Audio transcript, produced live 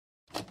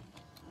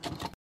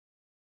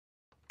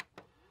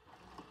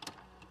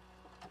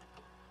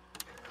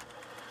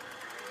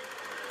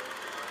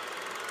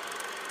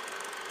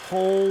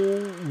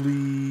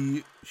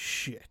Holy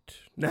shit.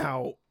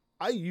 Now,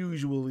 I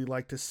usually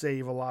like to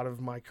save a lot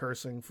of my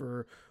cursing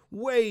for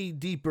way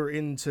deeper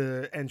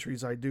into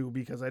entries I do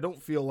because I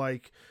don't feel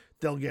like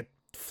they'll get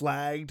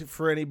flagged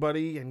for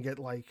anybody and get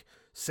like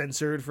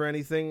censored for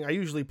anything. I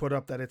usually put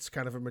up that it's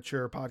kind of a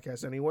mature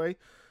podcast anyway,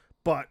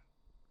 but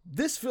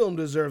this film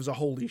deserves a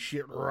holy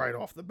shit right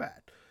off the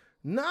bat.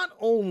 Not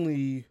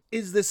only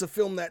is this a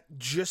film that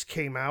just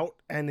came out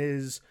and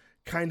is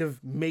kind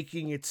of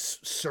making its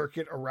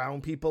circuit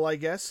around people, I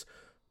guess,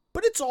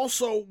 but it's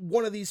also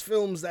one of these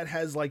films that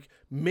has like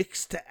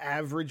mixed to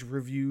average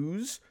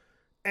reviews,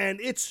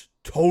 and it's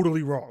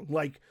totally wrong.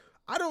 Like,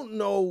 I don't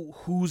know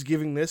who's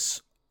giving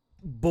this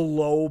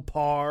below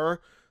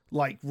par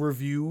like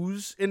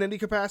reviews in any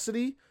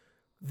capacity.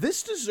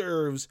 This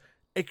deserves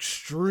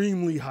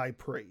extremely high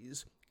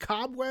praise.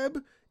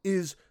 Cobweb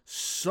is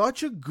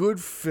such a good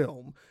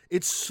film.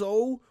 It's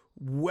so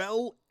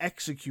well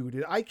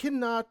executed. I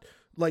cannot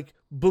like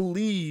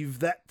believe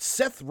that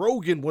Seth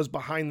Rogen was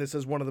behind this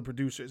as one of the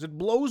producers. It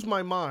blows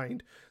my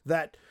mind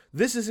that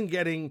this isn't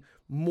getting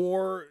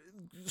more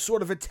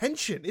sort of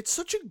attention. It's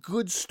such a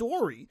good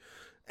story.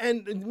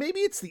 And maybe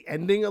it's the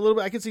ending a little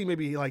bit. I can see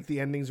maybe like the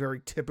ending's very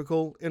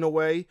typical in a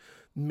way.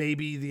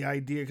 Maybe the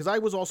idea, because I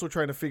was also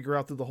trying to figure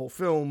out through the whole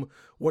film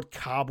what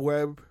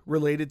Cobweb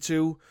related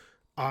to.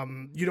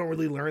 You don't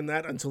really learn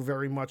that until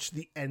very much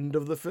the end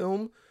of the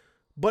film.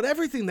 But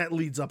everything that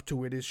leads up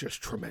to it is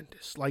just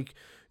tremendous. Like,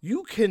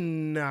 you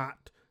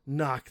cannot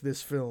knock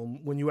this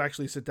film when you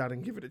actually sit down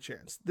and give it a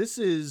chance. This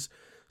is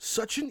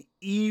such an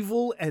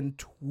evil and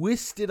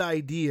twisted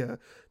idea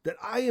that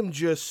I am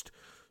just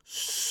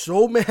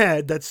so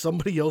mad that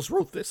somebody else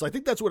wrote this. I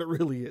think that's what it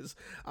really is.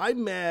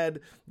 I'm mad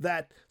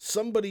that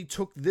somebody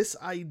took this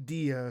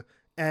idea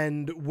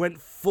and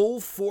went full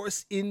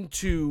force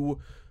into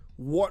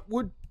what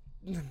would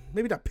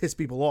maybe not piss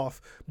people off,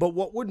 but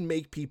what would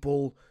make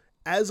people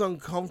as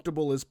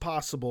uncomfortable as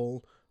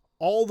possible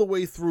all the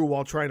way through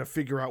while trying to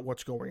figure out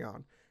what's going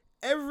on.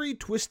 Every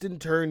twist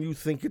and turn you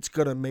think it's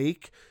gonna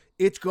make,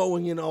 it's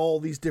going in all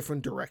these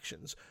different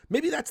directions.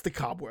 Maybe that's the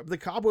Cobweb. The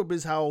Cobweb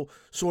is how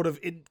sort of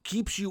it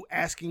keeps you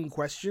asking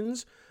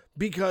questions,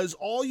 because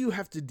all you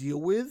have to deal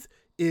with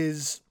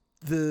is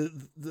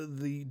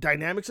the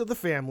dynamics of the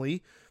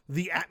family,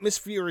 the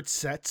atmosphere it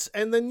sets,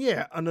 and then,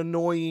 yeah, an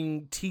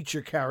annoying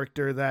teacher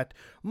character that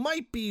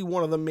might be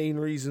one of the main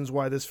reasons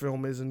why this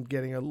film isn't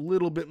getting a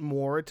little bit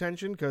more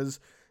attention, because,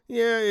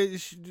 yeah,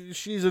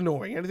 she's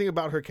annoying. Anything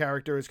about her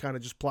character is kind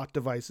of just plot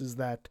devices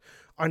that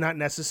are not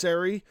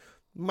necessary.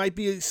 Might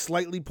be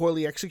slightly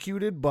poorly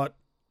executed, but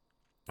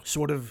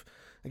sort of,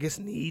 I guess,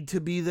 need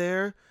to be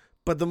there.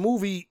 But the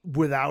movie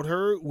without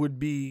her would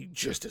be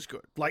just as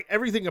good. Like,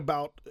 everything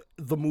about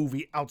the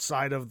movie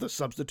outside of the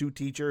substitute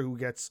teacher who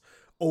gets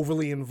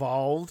overly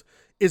involved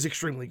is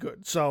extremely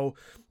good. So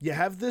you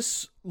have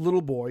this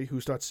little boy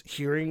who starts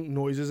hearing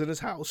noises in his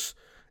house,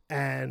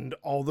 and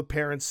all the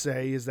parents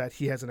say is that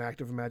he has an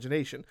active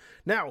imagination.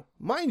 Now,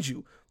 mind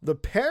you, the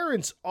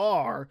parents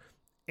are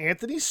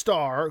Anthony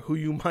Starr, who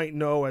you might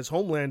know as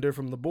Homelander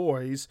from The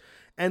Boys,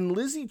 and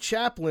Lizzie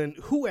Chaplin,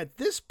 who at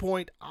this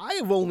point, I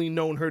have only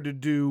known her to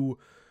do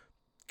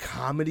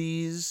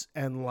comedies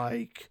and,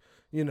 like,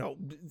 you know,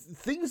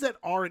 things that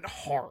aren't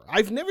horror.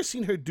 I've never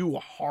seen her do a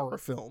horror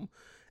film.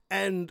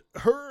 And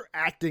her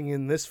acting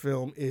in this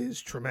film is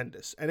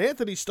tremendous. And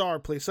Anthony Starr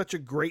plays such a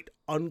great,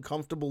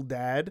 uncomfortable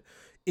dad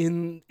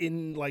in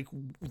like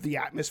the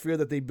atmosphere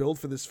that they build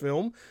for this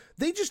film.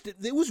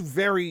 It was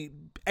very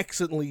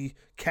excellently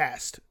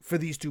cast for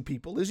these two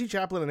people. Lizzie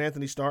Chaplin and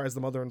Anthony Starr as the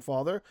mother and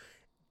father.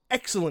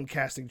 Excellent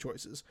casting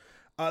choices.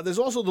 There's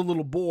also the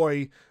little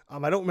boy.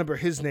 I don't remember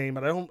his name,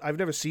 but I've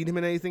never seen him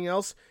in anything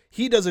else.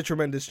 He does a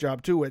tremendous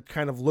job too at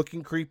kind of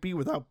looking creepy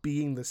without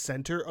being the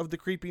center of the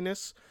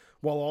creepiness,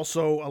 while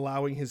also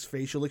allowing his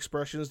facial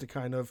expressions to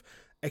kind of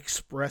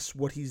express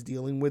what he's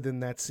dealing with in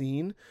that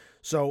scene.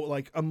 So,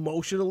 like,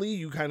 emotionally,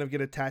 you kind of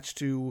get attached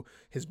to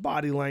his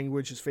body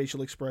language, his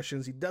facial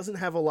expressions. He doesn't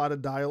have a lot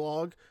of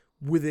dialogue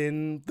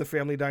within the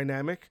family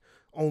dynamic,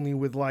 only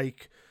with,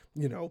 like,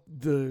 you know,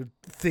 the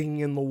thing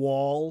in the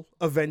wall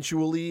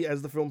eventually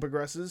as the film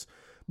progresses.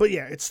 But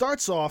yeah, it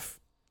starts off,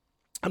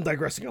 I'm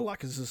digressing a lot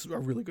because this is a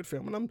really good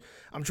film, and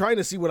I'm trying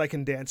to see what I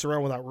can dance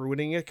around without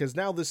ruining it, because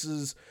now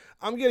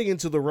I'm getting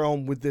into the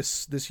realm with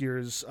this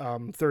year's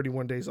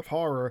 31 Days of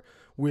Horror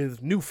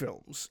with new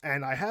films,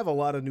 and I have a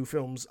lot of new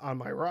films on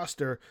my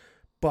roster,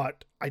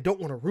 but I don't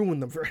want to ruin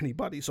them for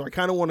anybody, so I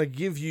kind of want to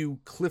give you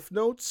cliff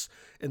notes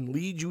and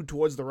lead you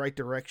towards the right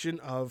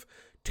direction of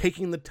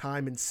taking the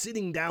time and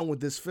sitting down with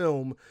this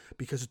film,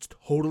 because it's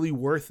totally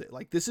worth it.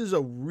 Like, this is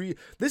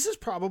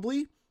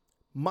probably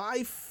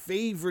my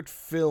favorite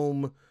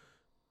film.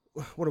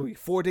 What are we,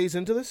 4 days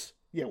into this?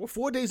 Yeah, we're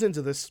 4 days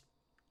into this.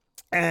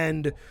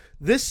 And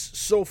this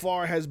so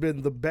far has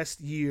been the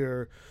best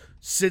year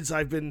since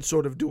I've been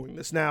sort of doing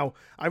this. Now,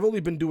 I've only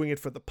been doing it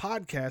for the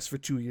podcast for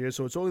 2 years,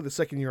 so it's only the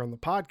second year on the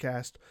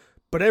podcast.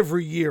 But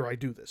every year I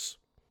do this.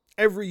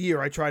 Every year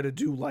I try to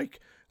do like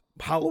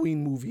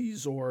Halloween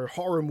movies or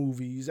horror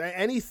movies,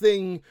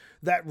 anything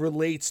that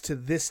relates to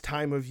this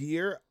time of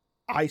year,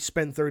 I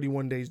spend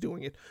 31 days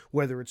doing it.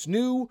 Whether it's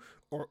new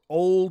or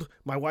old,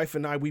 my wife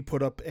and I, we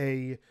put up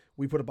a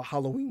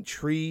Halloween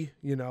tree.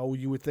 You know,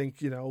 you would think,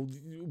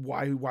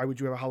 why would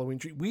you have a Halloween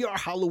tree? We are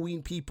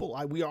Halloween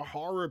people. We are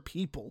horror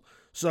people.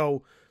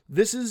 So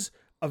this is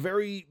a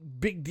very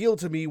big deal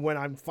to me when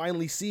I'm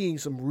finally seeing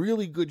some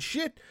really good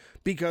shit,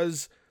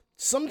 because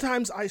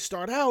sometimes I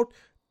start out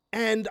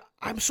and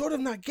I'm sort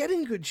of not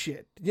getting good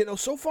shit.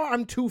 So far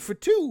I'm 2 for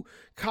 2.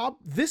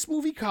 This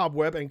movie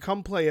Cobweb and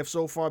Come Play have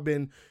so far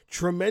been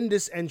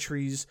tremendous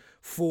entries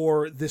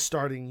for this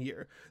starting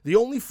year. The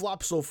only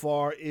flop so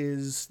far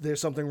is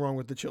There's Something Wrong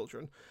with the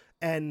Children.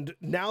 And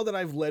now that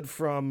I've led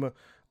from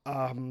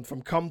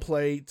Come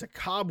Play to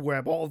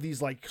Cobweb, all of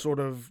these like sort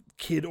of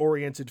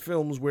kid-oriented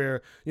films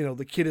where,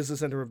 the kid is the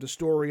center of the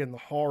story and the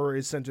horror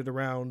is centered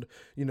around,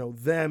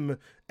 them,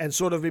 and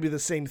sort of maybe the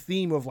same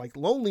theme of like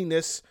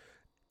loneliness,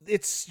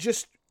 it's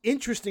just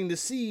interesting to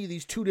see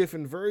these two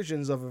different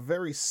versions of a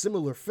very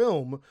similar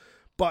film.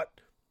 But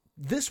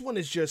this one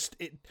is just,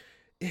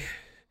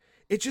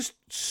 it just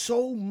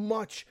so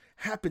much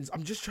happens.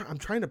 I'm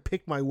trying to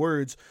pick my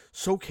words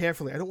so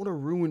carefully. I don't want to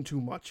ruin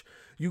too much.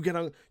 You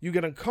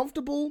get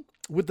uncomfortable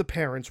with the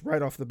parents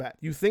right off the bat.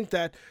 You think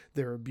that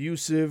they're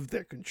abusive,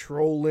 they're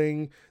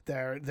controlling,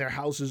 their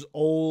house is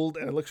old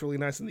and it looks really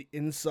nice on the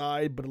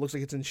inside, but it looks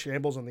like it's in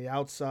shambles on the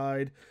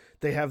outside.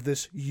 They have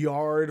this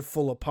yard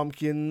full of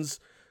pumpkins,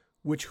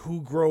 which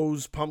who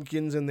grows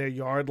pumpkins in their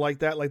yard like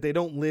that? Like, they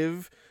don't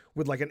live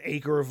with like an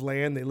acre of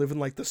land. They live in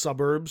like the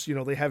suburbs.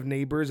 They have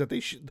neighbors that I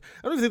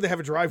don't even think they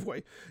have a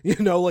driveway.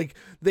 Like,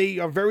 they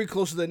are very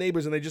close to their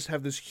neighbors and they just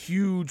have this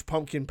huge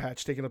pumpkin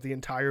patch taking up the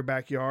entire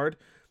backyard.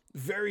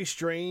 Very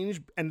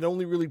strange, and it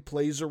only really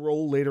plays a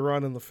role later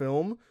on in the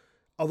film.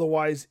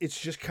 Otherwise, it's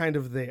just kind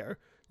of there.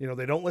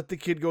 They don't let the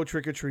kid go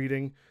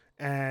trick-or-treating,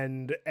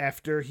 and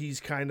after he's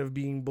kind of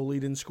being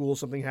bullied in school,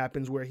 something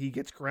happens where he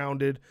gets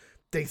grounded.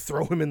 They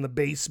throw him in the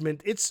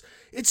basement. It's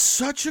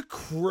such a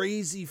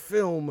crazy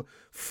film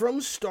from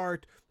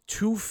start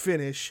to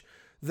finish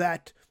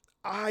that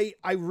I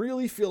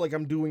really feel like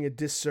I'm doing a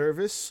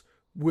disservice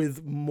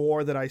with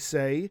more that I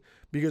say,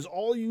 because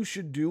all you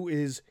should do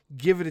is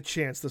give it a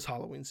chance this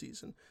Halloween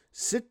season.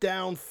 Sit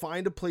down,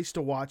 find a place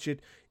to watch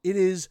it. It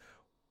is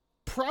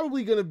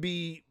probably going to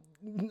be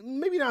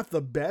maybe not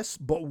the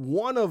best, but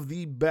one of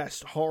the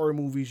best horror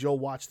movies you'll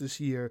watch this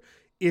year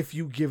if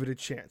you give it a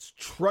chance.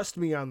 Trust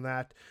me on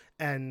that.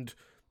 And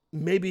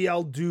maybe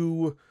I'll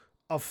do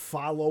a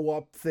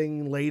follow-up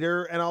thing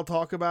later and I'll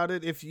talk about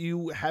it if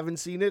you haven't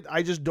seen it.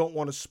 I just don't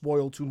want to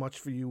spoil too much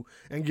for you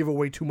and give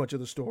away too much of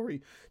the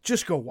story.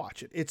 Just go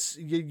watch it.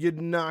 You're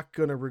not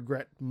going to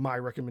regret my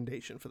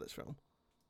recommendation for this film.